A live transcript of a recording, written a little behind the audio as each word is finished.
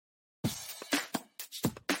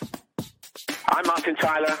I'm Martin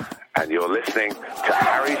Tyler, and you're listening to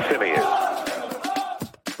Harry Symeou.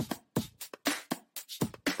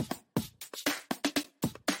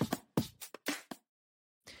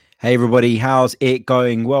 Hey everybody, how's it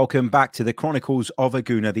going? Welcome back to the Chronicles of a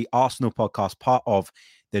Gooner, the Arsenal podcast, part of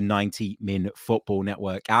the 90 Min Football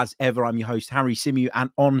Network. As ever, I'm your host, Harry Symeou, and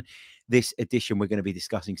on this edition, we're going to be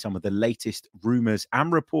discussing some of the latest rumours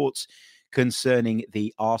and reports concerning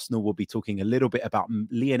the Arsenal. We'll be talking a little bit about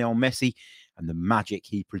Lionel Messi and the magic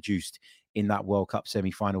he produced in that World Cup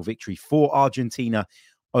semi-final victory for Argentina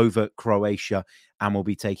over Croatia, and we'll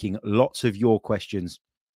be taking lots of your questions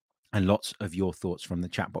and lots of your thoughts from the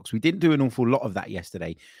chat box. We didn't do an awful lot of that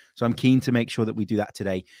yesterday, so I'm keen to make sure that we do that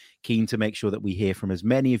today. Keen to make sure that we hear from as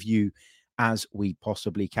many of you as we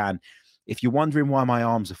possibly can. If you're wondering why my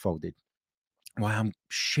arms are folded, why I'm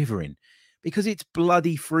shivering, because it's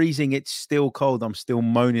bloody freezing. It's still cold. I'm still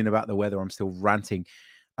moaning about the weather. I'm still ranting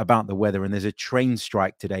about the weather. And there's a train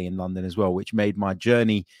strike today in London as well, which made my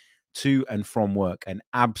journey to and from work an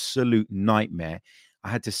absolute nightmare. I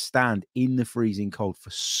had to stand in the freezing cold for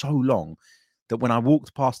so long that when I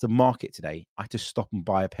walked past the market today, I had to stop and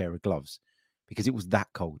buy a pair of gloves because it was that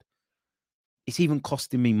cold. It's even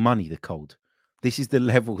costing me money, the cold. This is the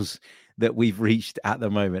levels that we've reached at the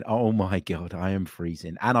moment. Oh my God, I am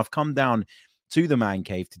freezing. And I've come down to the man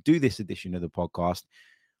cave to do this edition of the podcast.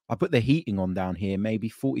 I put the heating on down here maybe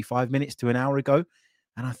 45 minutes to an hour ago.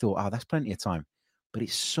 And I thought, oh, that's plenty of time. But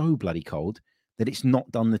it's so bloody cold that it's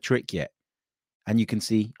not done the trick yet. And you can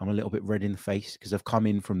see I'm a little bit red in the face because I've come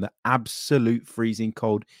in from the absolute freezing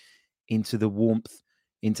cold into the warmth,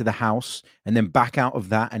 into the house, and then back out of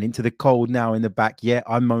that and into the cold now in the back. Yeah,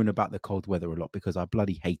 I moan about the cold weather a lot because I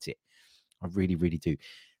bloody hate it. I really, really do.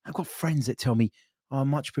 I've got friends that tell me, oh, I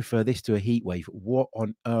much prefer this to a heat wave. What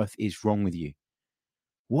on earth is wrong with you?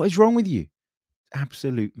 What is wrong with you?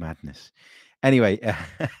 Absolute madness. Anyway,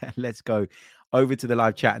 let's go over to the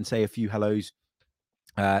live chat and say a few hellos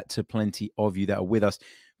to plenty of you that are with us.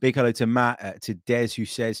 Big hello to Matt, to Des, who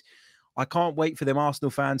says, I can't wait for them Arsenal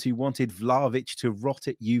fans who wanted Vlahovic to rot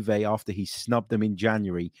at Juve after he snubbed them in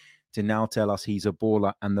January to now tell us he's a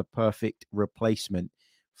baller and the perfect replacement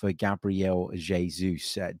for Gabriel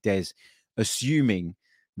Jesus. Des, assuming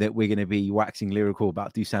that we're going to be waxing lyrical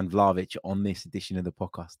about Dusan Vlahovic on this edition of the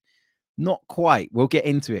podcast. Not quite. We'll get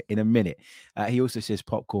into it in a minute. He also says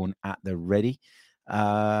popcorn at the ready.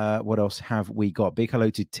 What else have we got? Big hello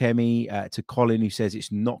to Temi, to Colin, who says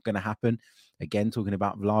it's not going to happen. Again, talking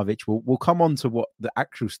about Vlahovic. We'll come on to what the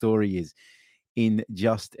actual story is in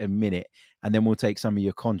just a minute, and then we'll take some of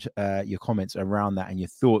your comments around that and your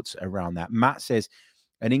thoughts around that. Matt says,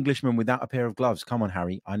 an Englishman without a pair of gloves. Come on,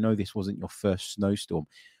 Harry. I know this wasn't your first snowstorm.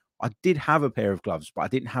 I did have a pair of gloves, but I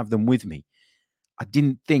didn't have them with me. I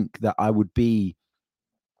didn't think that I would be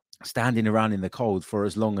standing around in the cold for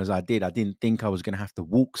as long as I did. I didn't think I was going to have to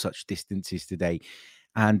walk such distances today.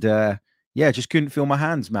 And just couldn't feel my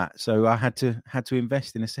hands, Matt. So I had to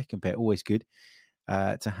invest in a second pair. Always good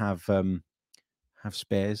to have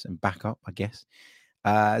spares and backup, I guess.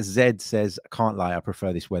 Zed says, I can't lie, I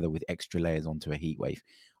prefer this weather with extra layers onto a heat wave.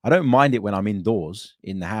 I don't mind it when I'm indoors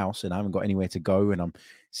in the house and I haven't got anywhere to go and I'm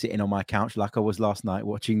sitting on my couch like I was last night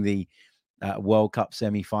watching the World Cup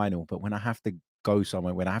semi-final. But when I have to go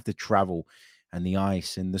somewhere, when I have to travel and the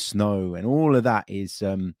ice and the snow and all of that is,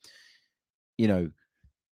 when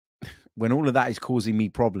all of that is causing me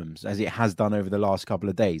problems, as it has done over the last couple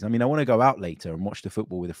of days. I mean, I want to go out later and watch the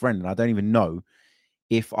football with a friend, and I don't even know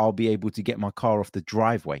if I'll be able to get my car off the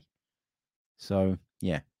driveway. So,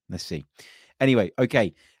 yeah, let's see. Anyway,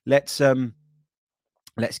 okay, let's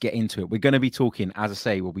get into it. We're going to be talking, as I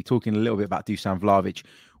say, we'll be talking a little bit about Dusan Vlahovic.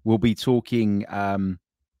 We'll be talking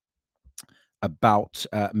about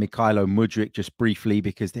Mykhailo Mudryk just briefly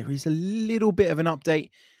because there is a little bit of an update,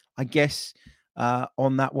 I guess,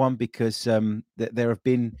 on that one because there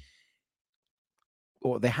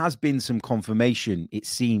has been some confirmation, it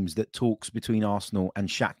seems, that talks between Arsenal and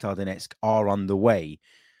Shakhtar Donetsk are underway.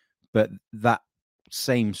 But that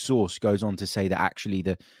same source goes on to say that actually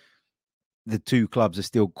the two clubs are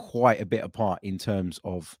still quite a bit apart in terms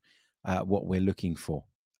of what we're looking for.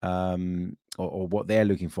 Or what they're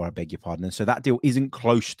looking for, I beg your pardon. And so that deal isn't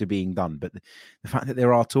close to being done. But the fact that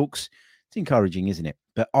there are talks, it's encouraging, isn't it?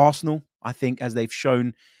 But Arsenal, I think, as they've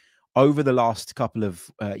shown over the last couple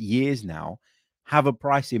of years now, have a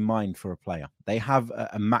price in mind for a player. They have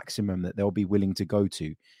a maximum that they'll be willing to go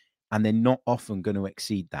to, and they're not often going to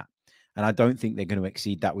exceed that. And I don't think they're going to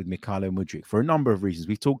exceed that with Mykhailo Mudryk for a number of reasons.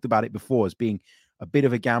 We've talked about it before as being a bit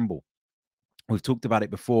of a gamble. We've talked about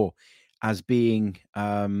it before as being,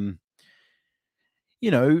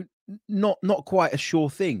 not quite a sure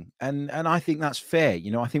thing. And I think that's fair.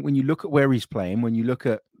 You know, I think when you look at where he's playing, when you look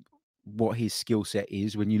at what his skill set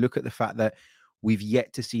is, when you look at the fact that we've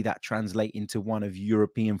yet to see that translate into one of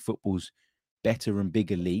European football's better and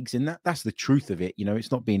bigger leagues, and that's the truth of it. You know,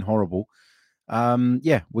 it's not being horrible.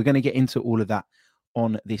 Yeah, we're going to get into all of that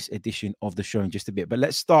on this edition of the show in just a bit. But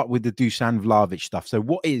let's start with the Dusan Vlahovic stuff. So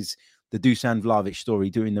what is the Dusan Vlahovic story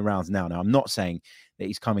doing the rounds now? Now, I'm not saying that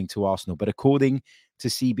he's coming to Arsenal, but according to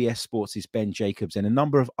CBS Sports' Ben Jacobs and a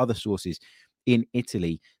number of other sources in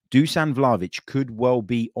Italy, Dusan Vlahovic could well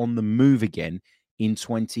be on the move again in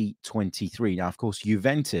 2023. Now, of course,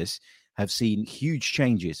 Juventus have seen huge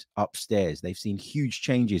changes upstairs. They've seen huge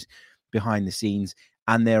changes behind the scenes,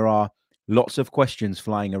 and there are lots of questions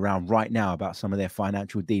flying around right now about some of their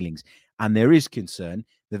financial dealings. And there is concern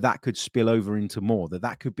that that could spill over into more,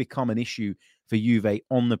 that could become an issue for Juve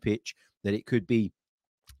on the pitch, that it could be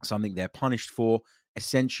something they're punished for.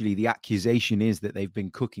 Essentially, the accusation is that they've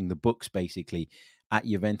been cooking the books, basically, at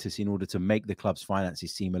Juventus in order to make the club's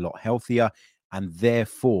finances seem a lot healthier and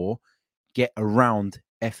therefore get around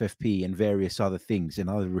FFP and various other things and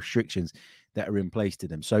other restrictions that are in place to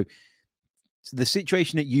them. So the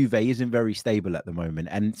situation at Juve isn't very stable at the moment.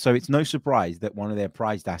 And so it's no surprise that one of their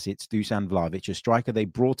prized assets, Dusan Vlahovic, a striker they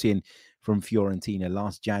brought in from Fiorentina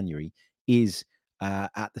last January, is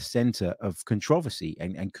at the center of controversy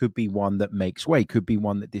and could be one that makes way, could be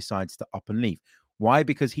one that decides to up and leave. Why?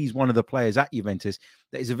 Because he's one of the players at Juventus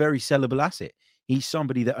that is a very sellable asset. He's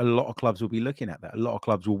somebody that a lot of clubs will be looking at, that a lot of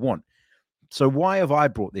clubs will want. So why have I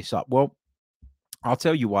brought this up? Well, I'll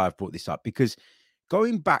tell you why I've brought this up, because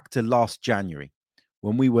going back to last January,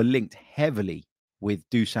 when we were linked heavily with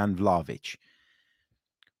Dusan Vlahovic,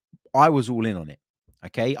 I was all in on it.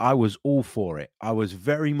 Okay, I was all for it. I was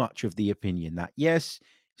very much of the opinion that, yes,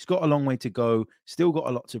 he's got a long way to go, still got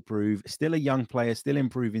a lot to prove, still a young player, still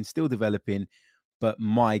improving, still developing, but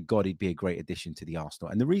my God, he'd be a great addition to the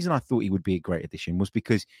Arsenal. And the reason I thought he would be a great addition was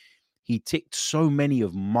because he ticked so many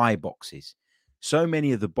of my boxes, so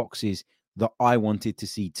many of the boxes that I wanted to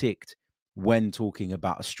see ticked when talking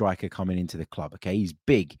about a striker coming into the club. Okay, he's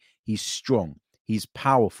big, he's strong, he's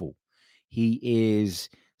powerful, he is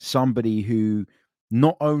somebody who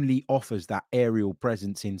not only offers that aerial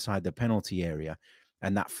presence inside the penalty area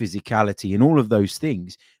and that physicality and all of those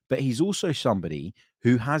things, but he's also somebody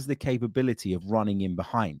who has the capability of running in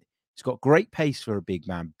behind. He's got great pace for a big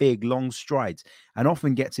man, big, long strides, and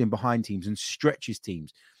often gets in behind teams and stretches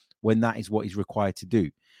teams when that is what he's required to do.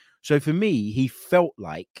 So for me, he felt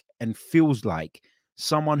like and feels like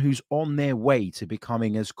someone who's on their way to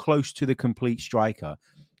becoming as close to the complete striker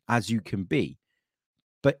as you can be.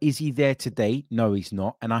 But is he there today? No, he's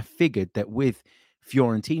not. And I figured that with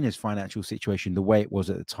Fiorentina's financial situation the way it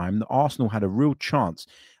was at the time, that Arsenal had a real chance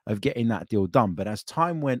of getting that deal done. But as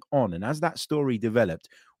time went on and as that story developed,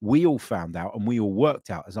 we all found out and we all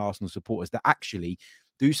worked out as Arsenal supporters that actually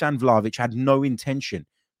Dusan Vlahovic had no intention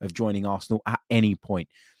of joining Arsenal at any point.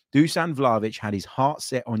 Dusan Vlahovic had his heart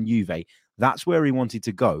set on Juve. That's where he wanted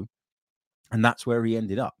to go. And that's where he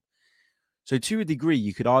ended up. So to a degree,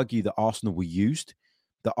 you could argue that Arsenal were used,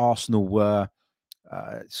 that Arsenal were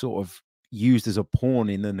sort of used as a pawn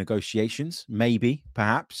in the negotiations, maybe,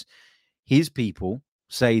 perhaps. His people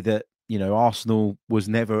say that, you know, Arsenal was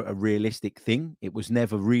never a realistic thing. It was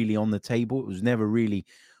never really on the table. It was never really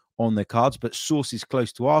on the cards. But sources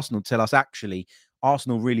close to Arsenal tell us actually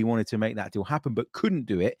Arsenal really wanted to make that deal happen, but couldn't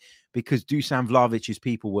do it because Dusan Vlahovic's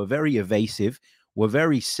people were very evasive, were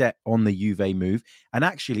very set on the Juve move. And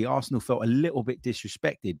actually, Arsenal felt a little bit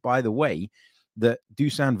disrespected by the way that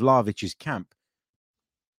Dusan Vlahovic's camp,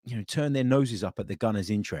 you know, turned their noses up at the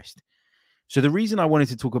Gunners' interest. So the reason I wanted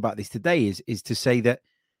to talk about this today is to say that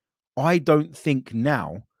I don't think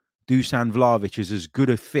now Dusan Vlahovic is as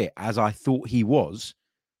good a fit as I thought he was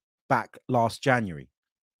back last January.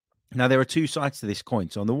 Now, there are two sides to this coin.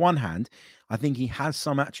 So on the one hand, I think he has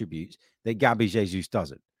some attributes that Gabby Jesus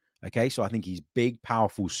doesn't. Okay, so I think he's big,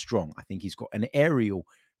 powerful, strong. I think he's got an aerial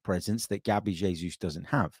presence that Gabby Jesus doesn't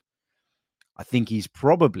have. I think he's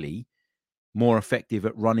probably more effective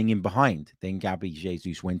at running in behind than Gabby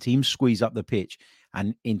Jesus. When teams squeeze up the pitch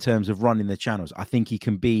and in terms of running the channels, I think he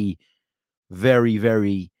can be very,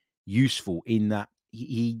 very useful in that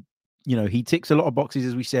he ticks a lot of boxes,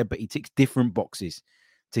 as we said, but he ticks different boxes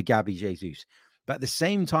to Gabby Jesus. But at the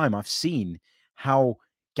same time, I've seen how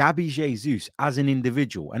Gabby Jesus as an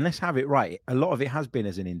individual, and let's have it right, a lot of it has been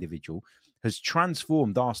as an individual, has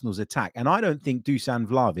transformed Arsenal's attack. And I don't think Dusan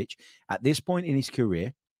Vlahovic, at this point in his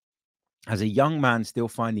career, as a young man still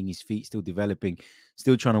finding his feet, still developing,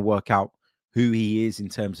 still trying to work out who he is in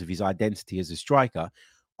terms of his identity as a striker,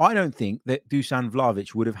 I don't think that Dusan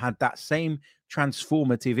Vlahovic would have had that same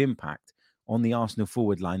transformative impact on the Arsenal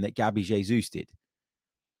forward line that Gabby Jesus did.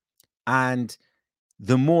 And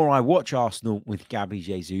the more I watch Arsenal with Gabby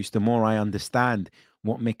Jesus, the more I understand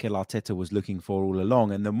what Mikel Arteta was looking for all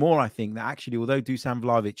along. And the more I think that actually, although Dusan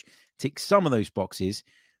Vlahovic ticks some of those boxes,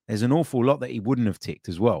 there's an awful lot that he wouldn't have ticked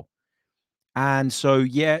as well. And so,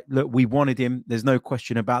 yeah, look, we wanted him. There's no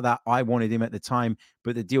question about that. I wanted him at the time,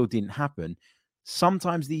 but the deal didn't happen.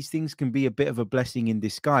 Sometimes these things can be a bit of a blessing in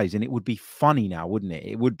disguise. And it would be funny now, wouldn't it?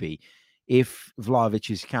 It would be if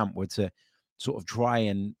Vlahovic's camp were to sort of try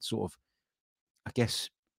and sort of, I guess,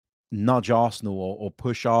 nudge Arsenal or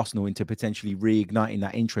push Arsenal into potentially reigniting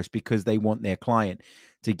that interest because they want their client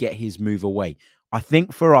to get his move away. I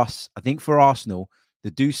think for us, I think for Arsenal,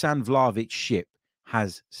 the Dusan Vlahovic ship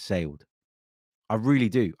has sailed. I really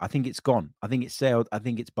do. I think it's gone. I think it's sailed. I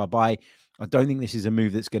think it's bye-bye. I don't think this is a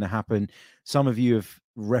move that's going to happen. Some of you have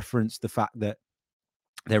referenced the fact that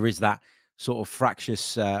there is that sort of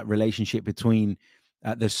fractious relationship between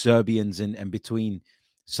the Serbians and between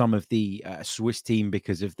some of the Swiss team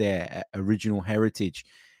because of their original heritage,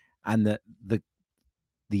 and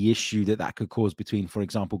the issue that could cause between, for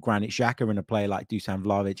example, Granit Xhaka and a player like Dusan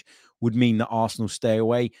Vlahovic would mean that Arsenal stay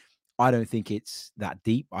away. I don't think it's that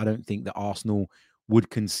deep. I don't think that Arsenal would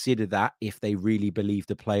consider that if they really believed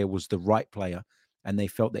the player was the right player and they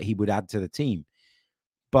felt that he would add to the team.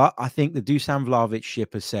 But I think the Dusan Vlahovic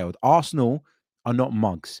ship has sailed. Arsenal are not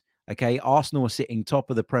mugs. Okay, Arsenal are sitting top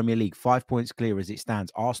of the Premier League, 5 points clear as it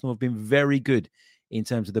stands. Arsenal have been very good in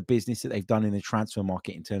terms of the business that they've done in the transfer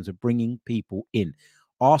market, in terms of bringing people in.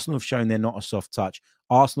 Arsenal have shown they're not a soft touch.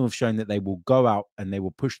 Arsenal have shown that they will go out and they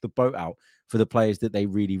will push the boat out for the players that they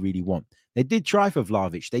really, really want. They did try for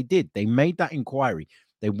Vlahovic. They did. They made that inquiry.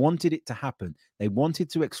 They wanted it to happen. They wanted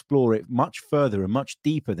to explore it much further and much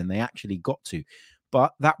deeper than they actually got to.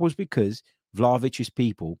 But that was because Vlahovic's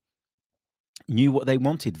people knew what they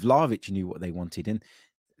wanted. Vlahovic knew what they wanted. And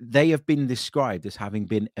they have been described as having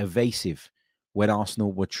been evasive when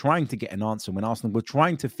Arsenal were trying to get an answer, when Arsenal were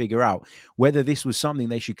trying to figure out whether this was something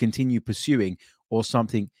they should continue pursuing or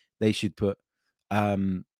something they should put,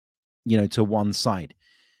 to one side.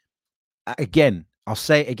 Again, I'll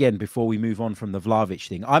say it again before we move on from the Vlahovic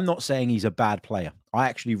thing. I'm not saying he's a bad player. I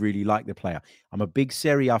actually really like the player. I'm a big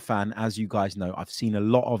Serie A fan, as you guys know. I've seen a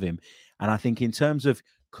lot of him. And I think in terms of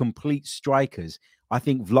complete strikers, I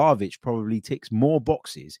think Vlahovic probably ticks more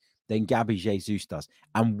boxes than Gabby Jesus does.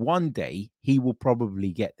 And one day he will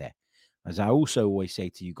probably get there. As I also always say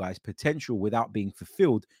to you guys, potential without being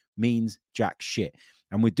fulfilled means jack shit.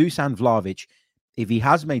 And with Dusan Vlahovic, if he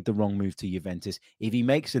has made the wrong move to Juventus, if he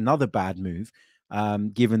makes another bad move,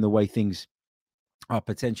 given the way things are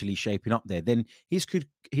potentially shaping up there, then his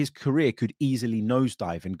career could easily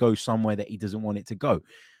nosedive and go somewhere that he doesn't want it to go.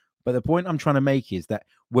 But the point I'm trying to make is that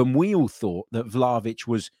when we all thought that Vlahovic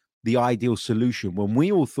was the ideal solution, when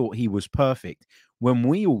we all thought he was perfect, when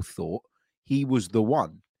we all thought he was the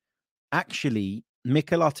one, actually,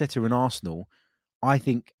 Mikel Arteta and Arsenal, I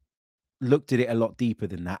think, looked at it a lot deeper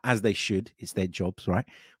than that, as they should. It's their jobs, right?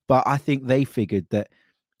 But I think they figured that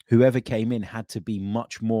whoever came in had to be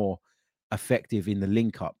much more effective in the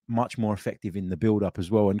link up, much more effective in the build up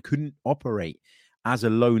as well, and couldn't operate as a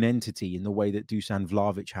lone entity in the way that Dusan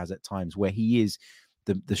Vlahovic has at times, where he is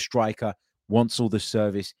the striker, wants all the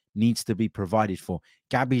service, needs to be provided for.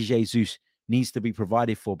 Gabby Jesus needs to be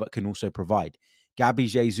provided for, but can also provide. Gabby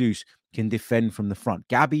Jesus can defend from the front.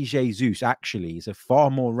 Gabby Jesus actually is a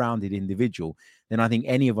far more rounded individual than I think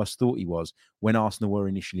any of us thought he was when Arsenal were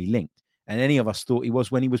initially linked. And any of us thought he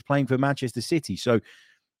was when he was playing for Manchester City. So,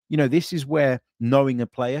 this is where knowing a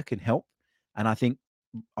player can help. And I think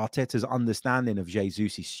Arteta's understanding of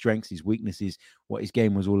Jesus' strengths, his weaknesses, what his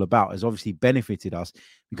game was all about has obviously benefited us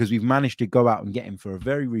because we've managed to go out and get him for a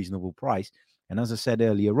very reasonable price. And as I said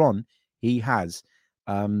earlier on, he has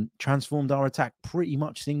transformed our attack pretty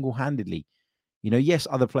much single-handedly. Yes,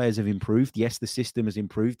 other players have improved. Yes, the system has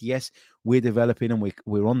improved. Yes, we're developing and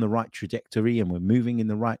we're on the right trajectory and we're moving in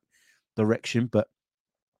the right direction, but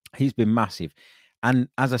he's been massive. And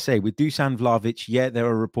as I say, with Dusan Vlahovic, yeah, there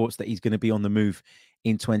are reports that he's going to be on the move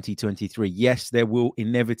in 2023. Yes, there will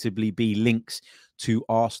inevitably be links to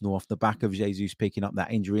Arsenal off the back of Jesus picking up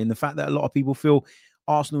that injury. And the fact that a lot of people feel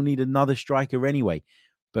Arsenal need another striker anyway.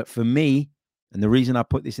 But for me, and the reason I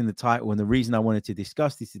put this in the title and the reason I wanted to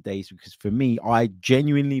discuss this today is because for me, I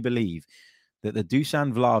genuinely believe that the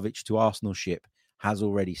Dusan Vlahovic to Arsenal ship has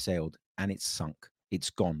already sailed and it's sunk. It's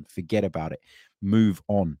gone. Forget about it. Move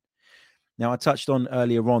on. Now, I touched on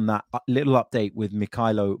earlier on that little update with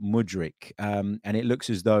Mykhailo Mudryk, and it looks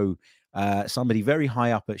as though somebody very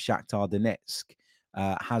high up at Shakhtar Donetsk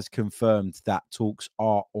has confirmed that talks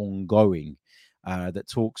are ongoing, that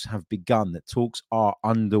talks have begun, that talks are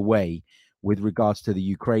underway with regards to the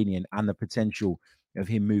Ukrainian and the potential of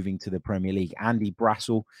him moving to the Premier League. Andy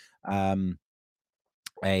Brassel,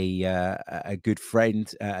 a good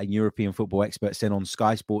friend, a European football expert, said on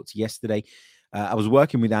Sky Sports yesterday. I was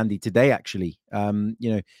working with Andy today, actually.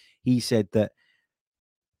 He said that,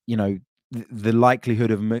 the likelihood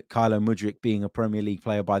of Mykhailo Mudryk being a Premier League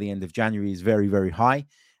player by the end of January is very, very high.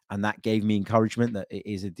 And that gave me encouragement that it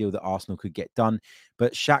is a deal that Arsenal could get done.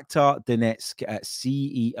 But Shakhtar Donetsk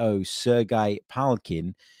CEO Sergei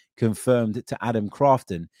Palkin confirmed to Adam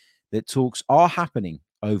Crafton that talks are happening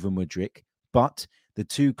over Mudryk, but the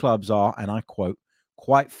two clubs are, and I quote,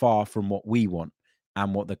 quite far from what we want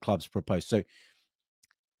and what the clubs propose. So,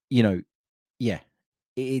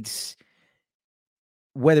 it's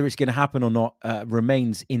whether it's going to happen or not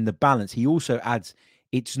remains in the balance. He also adds,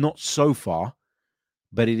 it's not so far,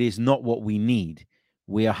 but it is not what we need.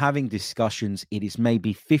 We are having discussions. It is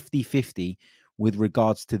maybe 50-50 with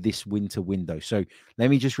regards to this winter window. So let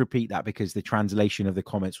me just repeat that because the translation of the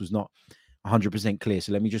comments was not 100% clear.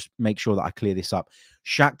 So let me just make sure that I clear this up.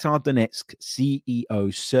 Shakhtar Donetsk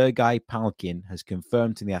CEO Sergei Palkin has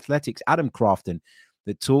confirmed to the Athletics' Adam Crafton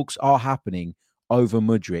that talks are happening over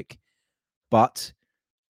Mudryk, but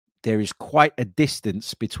there is quite a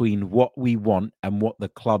distance between what we want and what the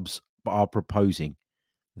clubs are proposing.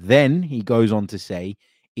 Then he goes on to say,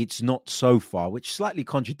 it's not so far, which slightly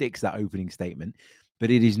contradicts that opening statement,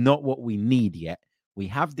 but it is not what we need yet. We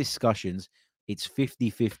have discussions. It's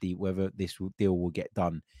 50-50 whether this deal will get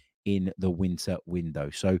done in the winter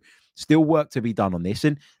window. So still work to be done on this.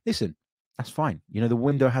 And listen, that's fine. The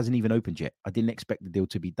window hasn't even opened yet. I didn't expect the deal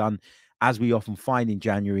to be done. As we often find in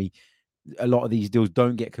January, a lot of these deals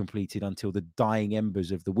don't get completed until the dying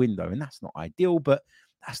embers of the window. And that's not ideal, but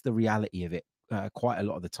that's the reality of it quite a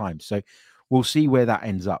lot of the time. So we'll see where that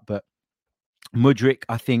ends up. But Mudryk,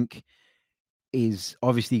 I think, is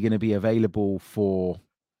obviously going to be available for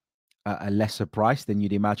a lesser price than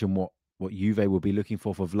you'd imagine what Juve will be looking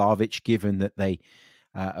for Vlahovic, given that they,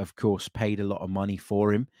 of course, paid a lot of money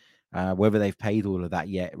for him. Whether they've paid all of that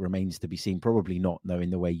yet remains to be seen. Probably not,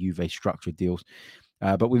 knowing the way Juve structured deals.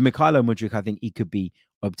 But with Mykhailo Mudryk, I think he could be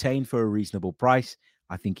obtained for a reasonable price.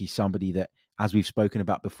 I think he's somebody that, as we've spoken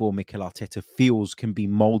about before, Mikel Arteta feels can be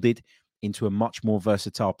molded into a much more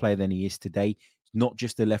versatile player than he is today. Not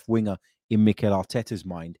just a left winger in Mikel Arteta's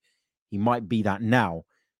mind. He might be that now,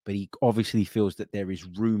 but he obviously feels that there is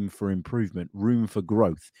room for improvement, room for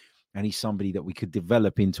growth. And he's somebody that we could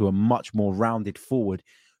develop into a much more rounded forward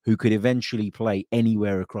who could eventually play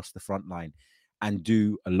anywhere across the front line and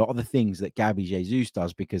do a lot of the things that Gabby Jesus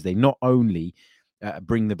does, because they not only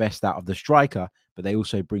bring the best out of the striker, but they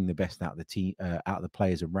also bring the best out of the team, out of the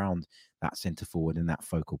players around that centre forward and that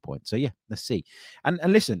focal point. So yeah, let's see. And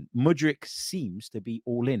listen, Mudryk seems to be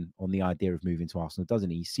all in on the idea of moving to Arsenal, doesn't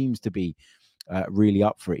he? He seems to be really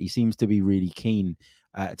up for it. He seems to be really keen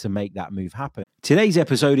to make that move happen. Today's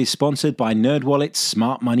episode is sponsored by NerdWallet's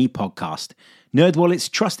Smart Money Podcast. NerdWallet's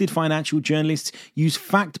trusted financial journalists use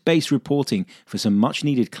fact-based reporting for some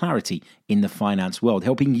much-needed clarity in the finance world,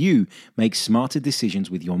 helping you make smarter decisions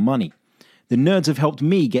with your money. The nerds have helped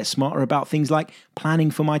me get smarter about things like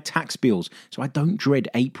planning for my tax bills so I don't dread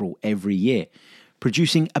April every year,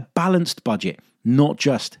 producing a balanced budget, not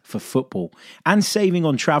just for football, and saving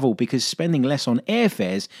on travel because spending less on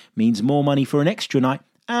airfares means more money for an extra night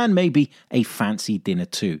and maybe a fancy dinner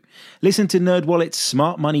too. Listen to NerdWallet's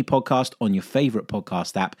Smart Money Podcast on your favorite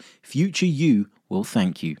podcast app. Future you will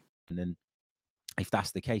thank you. And then if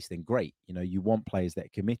that's the case, then great. You want players that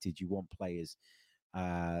are committed. You want players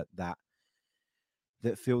that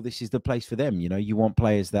feel this is the place for them. You want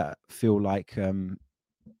players that feel like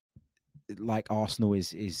Arsenal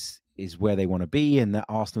is where they want to be, and that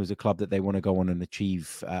Arsenal is a club that they want to go on and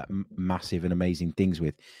achieve massive and amazing things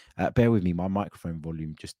with. Bear with me, my microphone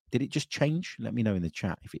volume did it just change? Let me know in the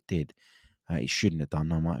chat if it did. It shouldn't have done.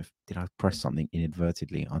 Did I press something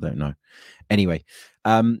inadvertently? I don't know. Anyway,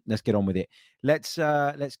 let's get on with it. Let's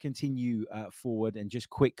continue forward and just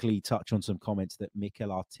quickly touch on some comments that Mikel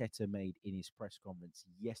Arteta made in his press conference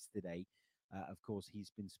yesterday. Of course,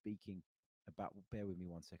 he's been speaking about, bear with me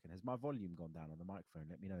 1 second. Has my volume gone down on the microphone?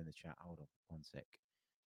 Let me know in the chat. Hold on 1 sec.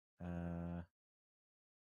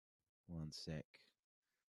 1 sec.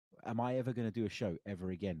 Am I ever going to do a show ever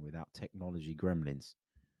again without technology gremlins?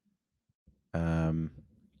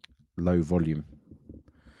 Low volume.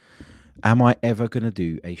 Am I ever going to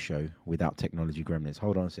do a show without technology gremlins?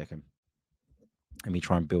 Hold on a second. Let me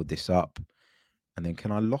try and build this up. And then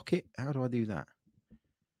can I lock it? How do I do that?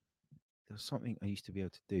 There's something I used to be able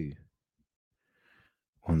to do.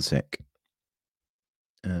 One sec.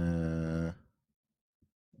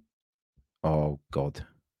 Oh, God.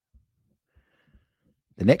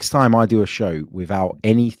 The next time I do a show without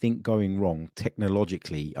anything going wrong,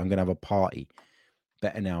 technologically, I'm going to have a party.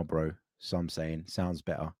 Better now, bro. Some saying sounds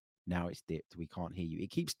better. Now it's dipped. We can't hear you.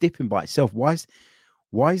 It keeps dipping by itself. Why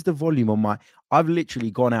is the volume on my... I've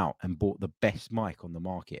literally gone out and bought the best mic on the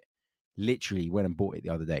market. Literally went and bought it the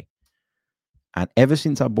other day. And ever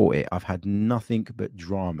since I bought it, I've had nothing but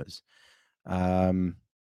dramas. Is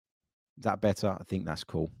that better? I think that's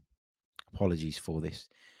cool. Apologies for this.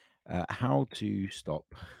 How to stop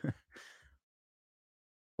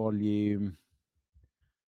volume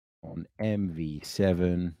on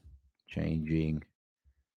MV7 changing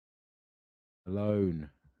alone.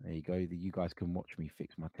 There you go. You guys can watch me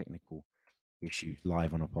fix my technical issues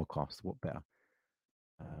live on a podcast. What better?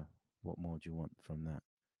 What more do you want from that?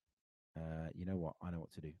 You know what? I know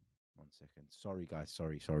what to do. 1 second. Sorry, guys.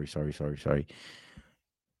 Sorry.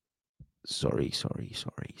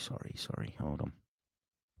 Hold on.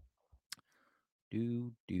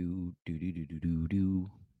 Do.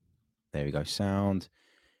 There we go. Sound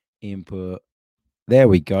input. There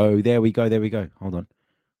we go. Hold on.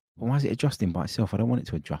 Well, why is it adjusting by itself? I don't want it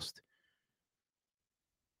to adjust.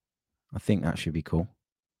 I think that should be cool.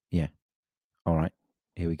 Yeah. All right.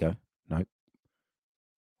 Here we go. Nope.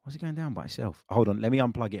 Why's it going down by itself? Hold on. Let me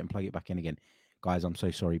unplug it and plug it back in again. Guys, I'm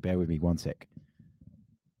so sorry. Bear with me 1 sec.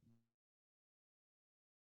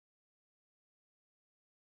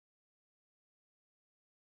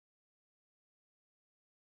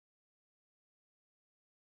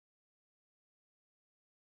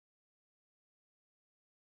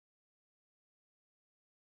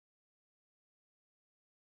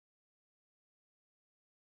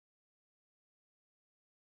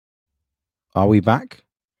 Are we back?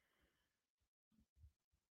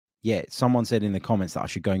 Yeah, someone said in the comments that I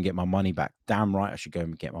should go and get my money back. Damn right, I should go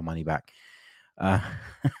and get my money back.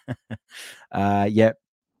 Yeah,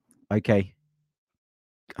 okay.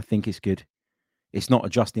 I think it's good. It's not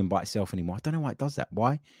adjusting by itself anymore. I don't know why it does that.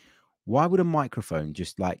 Why would a microphone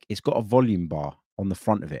just like... It's got a volume bar on the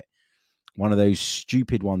front of it. One of those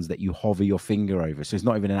stupid ones that you hover your finger over. So it's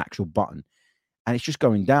not even an actual button. And it's just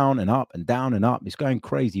going down and up and down and up. It's going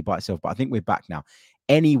crazy by itself. But I think we're back now.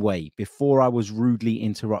 Anyway, before I was rudely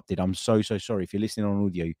interrupted, I'm so sorry. If you're listening on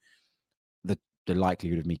audio, the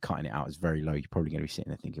likelihood of me cutting it out is very low. You're probably going to be sitting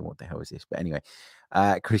there thinking, what the hell is this? But anyway,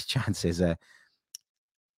 Chris Chan says,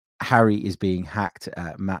 Harry is being hacked.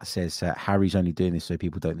 Matt says, Harry's only doing this so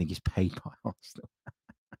people don't think he's paid by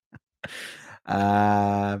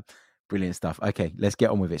Arsenal. Brilliant stuff. Okay, let's get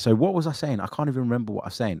on with it. So what was I saying? I can't even remember what I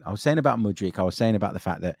was saying. I was saying about Mudryk. I was saying about the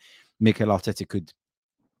fact that Mikel Arteta could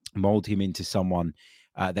mold him into someone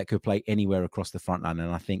that could play anywhere across the front line.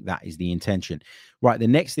 And I think that is the intention. Right. The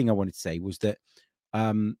next thing I wanted to say was that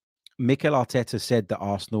Mikel Arteta said that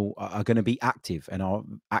Arsenal are going to be active and are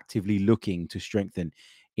actively looking to strengthen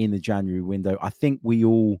in the January window. I think we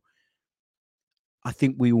all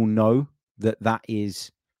know that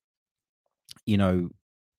is,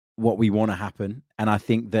 what we want to happen. And I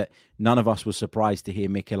think that none of us were surprised to hear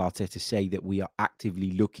Mikel Arteta say that we are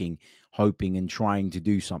actively looking, hoping and trying to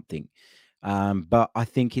do something. But I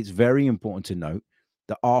think it's very important to note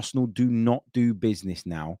that Arsenal do not do business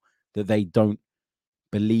now that they don't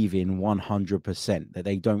believe in 100%, that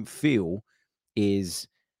they don't feel is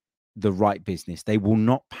the right business. They will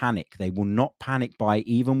not panic. They will not panic by,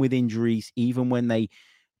 even with injuries, even when they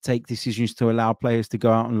take decisions to allow players to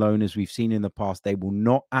go out on loan, as we've seen in the past. They will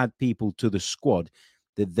not add people to the squad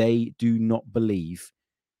that they do not believe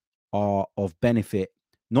are of benefit,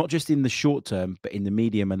 not just in the short term, but in the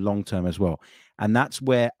medium and long term as well. And that's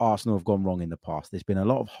where Arsenal have gone wrong in the past. There's been a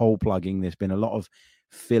lot of hole plugging. There's been a lot of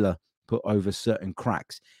filler put over certain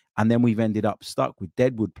cracks. And then we've ended up stuck with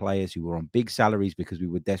deadwood players who were on big salaries because we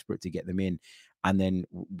were desperate to get them in. And then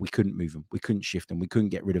we couldn't move them. We couldn't shift them. We couldn't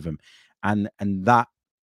get rid of them. And that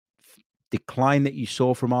decline that you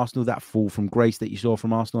saw from Arsenal, that fall from grace that you saw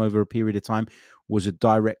from Arsenal over a period of time, was a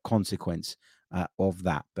direct consequence of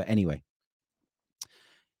that. But anyway,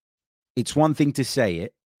 it's one thing to say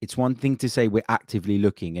it. It's one thing to say we're actively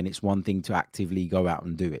looking, and it's one thing to actively go out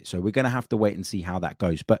and do it. So we're going to have to wait and see how that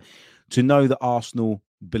goes. But to know that Arsenal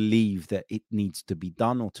believe that it needs to be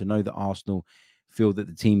done, or to know that Arsenal feel that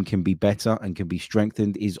the team can be better and can be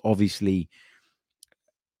strengthened, is obviously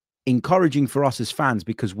encouraging for us as fans,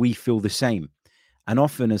 because we feel the same. And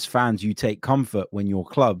often as fans, you take comfort when your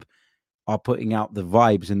club are putting out the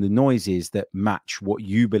vibes and the noises that match what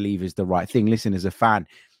you believe is the right thing. Listen, as a fan,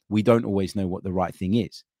 we don't always know what the right thing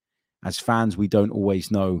is. As fans, we don't always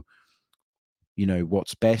know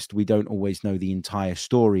what's best. We don't always know the entire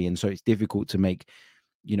story. And so it's difficult to make,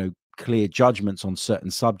 clear judgments on certain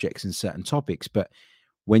subjects and certain topics. But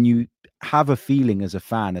when you have a feeling as a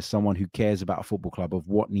fan, as someone who cares about a football club, of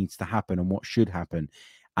what needs to happen and what should happen,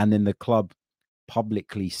 and then the club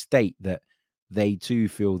publicly state that they too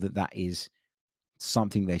feel that that is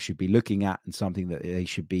something they should be looking at and something that they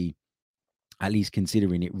should be at least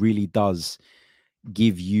considering, it really does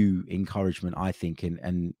give you encouragement, I think,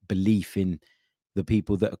 and belief in the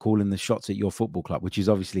people that are calling the shots at your football club, which is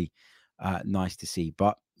obviously nice to see.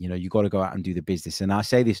 But you got to go out and do the business. And I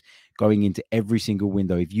say this going into every single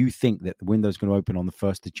window: if you think that the window is going to open on the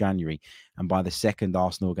 1st of January and by the 2nd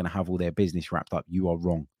Arsenal are going to have all their business wrapped up, you are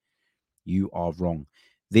wrong. You are wrong.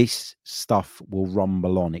 This stuff will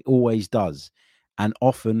rumble on. It always does. And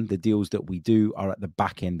often the deals that we do are at the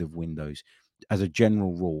back end of windows. As a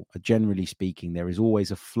general rule, generally speaking, there is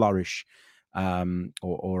always a flourish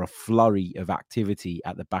or a flurry of activity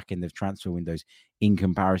at the back end of transfer windows in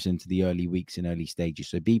comparison to the early weeks and early stages.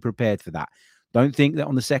 So be prepared for that. Don't think that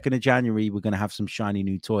on the 2nd of January, we're going to have some shiny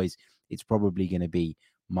new toys. It's probably going to be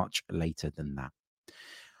much later than that.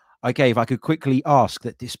 Okay, if I could quickly ask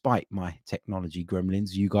that despite my technology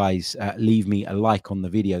gremlins, you guys leave me a like on the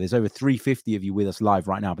video. There's over 350 of you with us live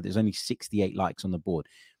right now, but there's only 68 likes on the board.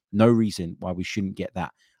 No reason why we shouldn't get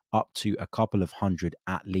that up to a couple of hundred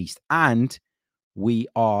at least. And we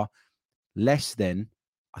are less than,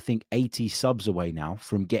 I think, 80 subs away now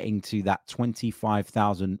from getting to that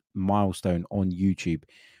 25,000 milestone on YouTube,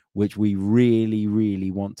 which we really,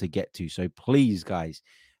 really want to get to. So please, guys,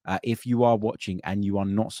 if you are watching and you are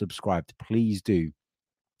not subscribed, please do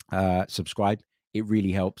subscribe. It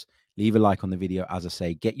really helps. Leave a like on the video. As I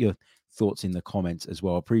say, get your thoughts in the comments as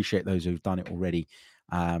well. Appreciate those who've done it already.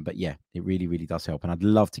 But yeah, it really, really does help. And I'd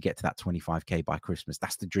love to get to that 25K by Christmas.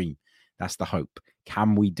 That's the dream. That's the hope.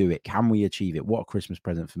 Can we do it? Can we achieve it? What a Christmas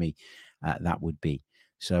present for me that would be.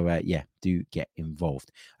 So, yeah, do get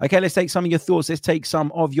involved. Okay, let's take some of your thoughts. Let's take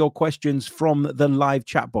some of your questions from the live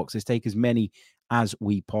chat box. Let's take as many as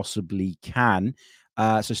we possibly can.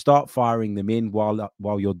 So start firing them in.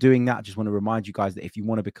 While you're doing that, I just want to remind you guys that if you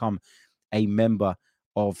want to become a member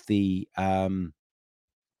of the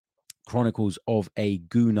Chronicles of a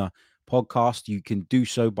Gooner podcast, you can do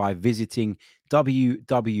so by visiting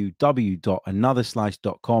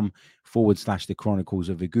www.anotherslice.com/the Chronicles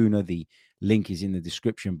of a Gooner. The link is in the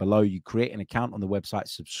description below. You create an account on the website,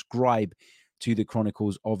 subscribe to the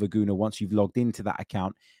Chronicles of a Gooner. Once you've logged into that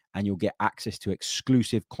account, and you'll get access to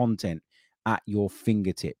exclusive content at your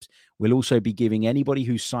fingertips. We'll also be giving anybody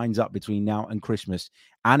who signs up between now and Christmas,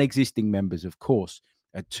 and existing members, of course,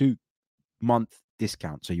 a 2-month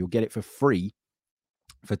discount. So you'll get it for free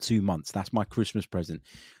for 2 months. That's my Christmas present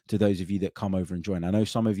to those of you that come over and join. I know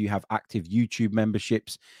some of you have active YouTube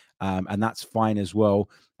memberships, and that's fine as well.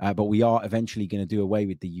 But we are eventually going to do away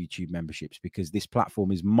with the YouTube memberships because this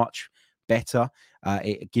platform is much better.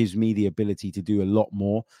 It gives me the ability to do a lot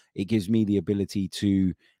more. It gives me the ability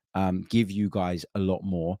to give you guys a lot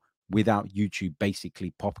more without YouTube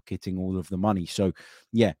basically pocketing all of the money. So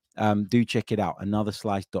yeah, do check it out.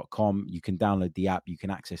 Anotherslice.com. You can download the app. You can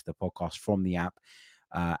access the podcast from the app.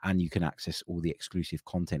 And you can access all the exclusive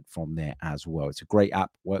content from there as well. It's a great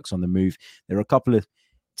app, works on the move. There are a couple of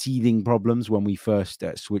teething problems when we first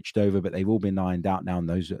switched over, but they've all been ironed out now, and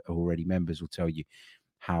those that are already members will tell you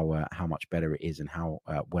how much better it is and how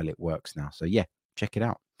well it works now. So yeah, check it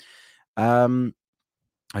out.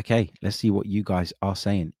 Okay, let's see what you guys are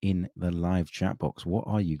saying in the live chat box. What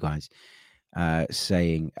are you guys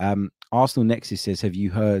saying? Arsenal Nexus says, have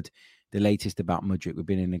you heard the latest about Mudryk? We've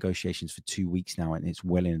been in negotiations for 2 weeks now, and it's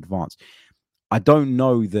well in advance. I don't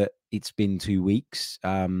know that it's been 2 weeks.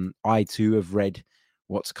 I too have read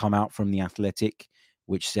what's come out from the Athletic,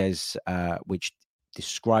 which says, which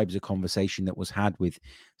describes a conversation that was had with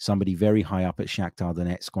somebody very high up at Shakhtar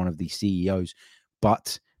Donetsk, one of the CEOs.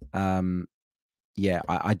 But yeah,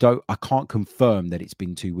 I can't confirm that it's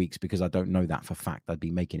been 2 weeks because I don't know that for fact. I'd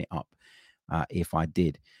be making it up if I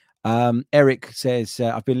did. Eric says,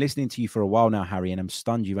 I've been listening to you for a while now, Harry, and I'm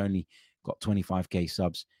stunned you've only got 25K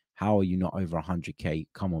subs. How are you not over 100K?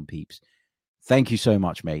 Come on, peeps. Thank you so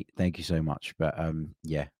much, mate. Thank you so much. But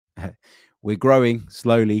yeah, we're growing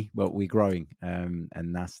slowly, but we're growing.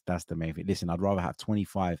 And that's the main thing. Listen, I'd rather have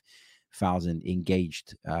 25,000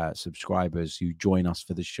 engaged subscribers who join us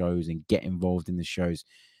for the shows and get involved in the shows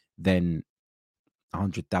than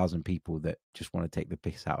 100,000 people that just want to take the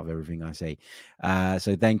piss out of everything I say.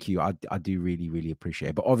 So thank you. I do really, really appreciate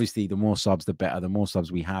it. But obviously, the more subs, the better. The more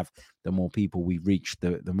subs we have, the more people we reach,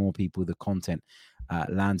 the more people the content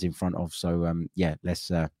lands in front of. So yeah,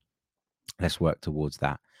 let's work towards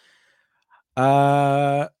that.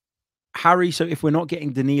 Harry, so if we're not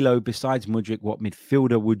getting Danilo besides Mudryk, what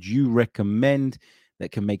midfielder would you recommend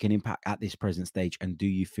that can make an impact at this present stage? And do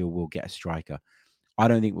you feel we'll get a striker? I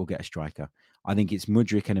don't think we'll get a striker. I think it's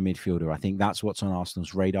Mudryk and a midfielder. I think that's what's on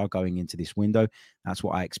Arsenal's radar going into this window. That's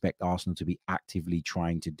what I expect Arsenal to be actively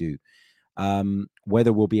trying to do.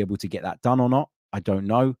 Whether we'll be able to get that done or not, I don't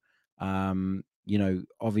know.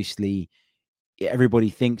 Obviously, everybody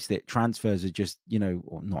thinks that transfers are just,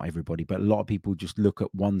 or not everybody, but a lot of people just look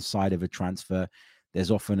at one side of a transfer.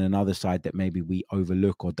 There's often another side that maybe we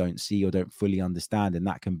overlook or don't see or don't fully understand, and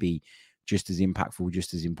that can be just as impactful,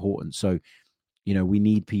 just as important. So, we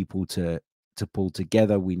need people to pull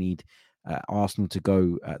together. We need Arsenal to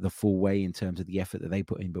go the full way in terms of the effort that they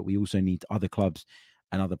put in, but we also need other clubs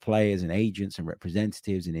and other players and agents and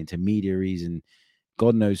representatives and intermediaries and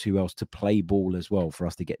God knows who else to play ball as well for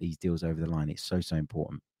us to get these deals over the line. It's so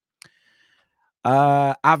important.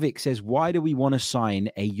 Avik says, why do we want to sign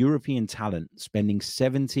a European talent spending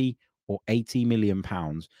 70 or 80 million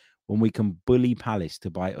pounds when we can bully Palace to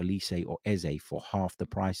buy Olise or Eze for half the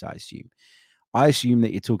price, I assume? I assume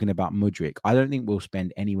that you're talking about Mudryk. I don't think we'll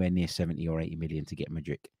spend anywhere near 70 or 80 million to get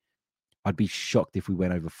Mudryk. I'd be shocked if we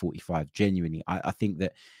went over 45. Genuinely. I think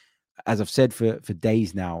that, as I've said for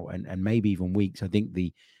days now and maybe even weeks, I think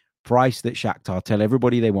the price that Shakhtar tell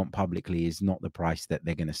everybody they want publicly is not the price that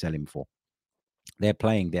they're going to sell him for. They're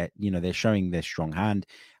playing their, they're showing their strong hand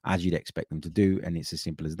as you'd expect them to do. And it's as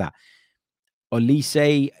simple as that.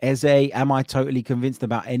 Olise, Eze, am I totally convinced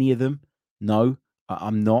about any of them? No,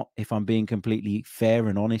 I'm not. If I'm being completely fair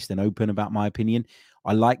and honest and open about my opinion,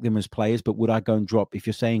 I like them as players, but would I go and drop, if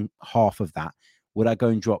you're saying half of that, would I go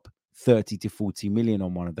and drop 30 to 40 million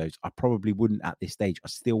on one of those? I probably wouldn't at this stage. I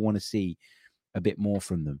still want to see a bit more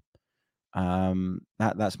from them.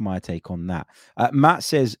 That's my take on that. Matt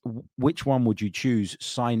says, which one would you choose?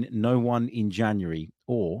 Sign no one in January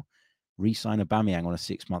or re-sign Aubameyang on a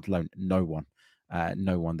 6-month loan? No one.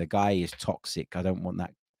 No one. The guy is toxic. I don't want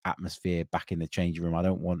that atmosphere back in the changing room. I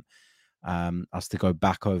don't want us to go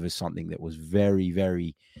back over something that was very,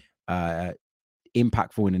 very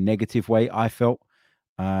impactful in a negative way, I felt.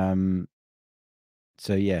 So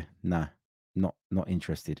yeah, nah, not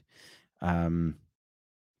interested.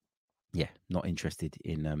 Yeah, not interested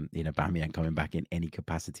in Aubameyang coming back in any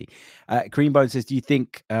capacity. Creambone says, do you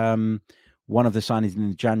think one of the signings in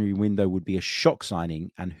the January window would be a shock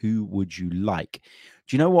signing, and who would you like?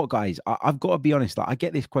 Do you know what, guys? I've got to be honest. I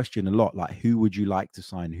get this question a lot, like, who would you like to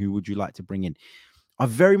sign? Who would you like to bring in? I've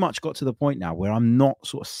very much got to the point now where I'm not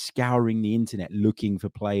sort of scouring the internet looking for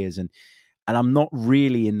players, and I'm not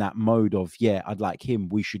really in that mode of, yeah, I'd like him,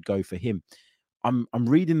 we should go for him. I'm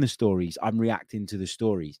reading the stories, I'm reacting to the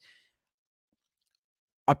stories.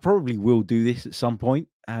 I probably will do this at some point.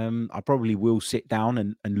 I probably will sit down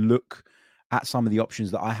and look at some of the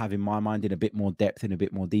options that I have in my mind in a bit more depth, in a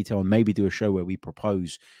bit more detail, and maybe do a show where we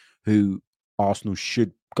propose who Arsenal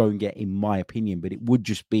should go and get, in my opinion. But it would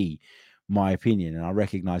just be my opinion, and I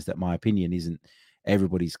recognize that my opinion isn't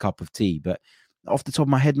everybody's cup of tea. But off the top of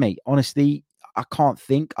my head, mate, honestly, I can't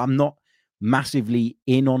think. I'm not massively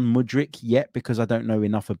in on Mudryk yet because I don't know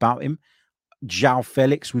enough about him. João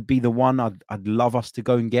Felix would be the one I'd love us to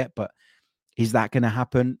go and get, but is that going to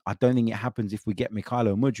happen? I don't think it happens if we get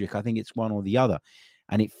Mykhailo Mudryk. I think it's one or the other.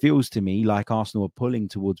 And it feels to me like Arsenal are pulling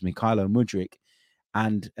towards Mykhailo Mudryk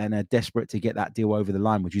and are desperate to get that deal over the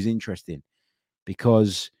line, which is interesting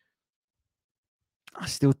because I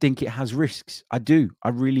still think it has risks. I do. I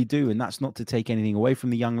really do. And that's not to take anything away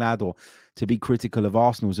from the young lad or to be critical of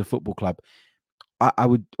Arsenal as a football club. I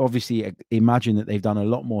would obviously imagine that they've done a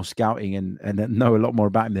lot more scouting and know a lot more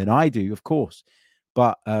about him than I do, of course.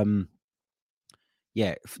 But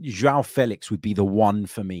yeah, João Felix would be the one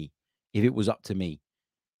for me. If it was up to me,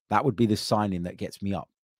 that would be the signing that gets me up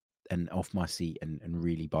and off my seat and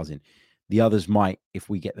really buzzing. The others might, if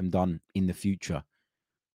we get them done in the future.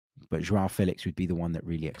 But João Felix would be the one that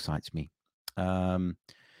really excites me.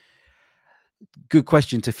 Good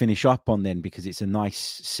question to finish up on then, because it's a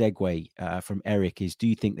nice segue from Eric, is do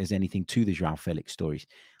you think there's anything to the João Felix stories?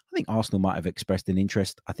 I think Arsenal might have expressed an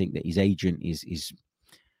interest. I think that his agent is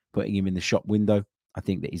putting him in the shop window. I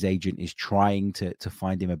think that his agent is trying to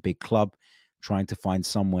find him a big club, trying to find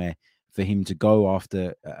somewhere for him to go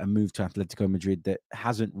after a move to Atletico Madrid that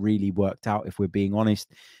hasn't really worked out, if we're being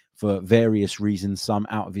honest, for various reasons, some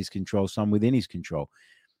out of his control, some within his control.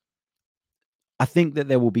 I think that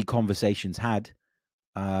there will be conversations had,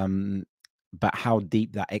 but how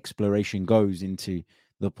deep that exploration goes into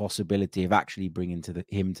the possibility of actually bringing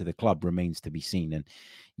him to the club remains to be seen. And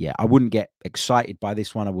yeah, I wouldn't get excited by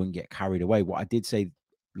this one. I wouldn't get carried away. What I did say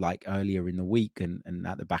like earlier in the week and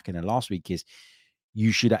at the back end of last week, is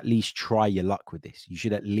you should at least try your luck with this. You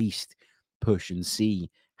should at least push and see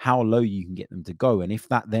how low you can get them to go. And if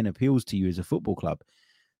that then appeals to you as a football club,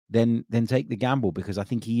 then take the gamble, because I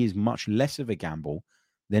think he is much less of a gamble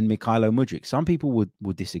than Mykhailo Mudryk. Some people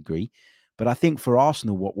would disagree, but I think for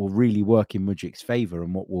Arsenal, what will really work in Mudryk's favour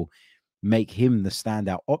and what will make him the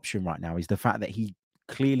standout option right now is the fact that he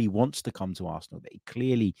clearly wants to come to Arsenal, that he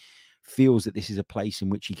clearly feels that this is a place in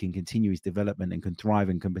which he can continue his development and can thrive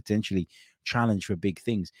and can potentially challenge for big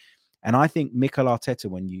things. And I think Mikel Arteta,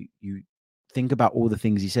 when you think about all the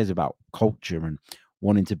things he says about culture and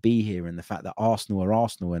wanting to be here, and the fact that Arsenal are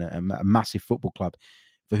Arsenal and a massive football club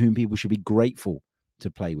for whom people should be grateful to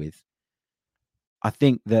play with, I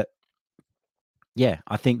think that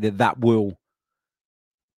will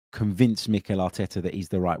convince Mikel Arteta that he's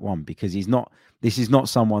the right one, because this is not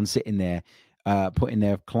someone sitting there putting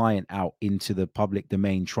their client out into the public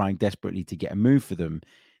domain trying desperately to get a move for them.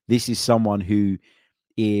 This is someone who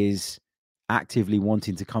is actively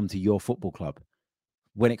wanting to come to your football club.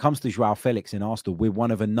 When it comes to Joao Felix in Arsenal, we're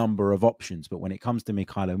one of a number of options. But when it comes to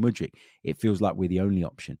Mykhailo Mudryk, it feels like we're the only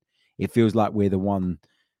option. It feels like we're the one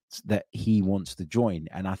that he wants to join.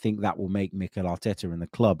 And I think that will make Mikel Arteta and the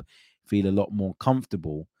club feel a lot more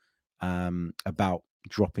comfortable about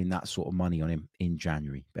dropping that sort of money on him in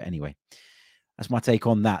January. But anyway, that's my take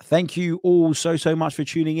on that. Thank you all so much for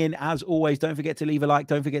tuning in. As always, don't forget to leave a like.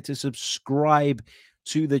 Don't forget to subscribe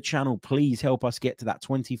to the channel. Please help us get to that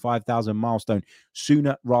 25,000 milestone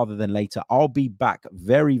sooner rather than later. I'll be back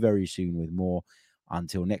very, very soon with more.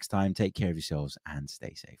 Until next time, take care of yourselves and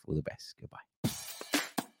stay safe. All the best. Goodbye.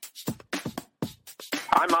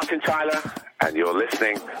 I'm Martin Tyler, and you're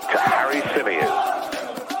listening to Harry Symeou.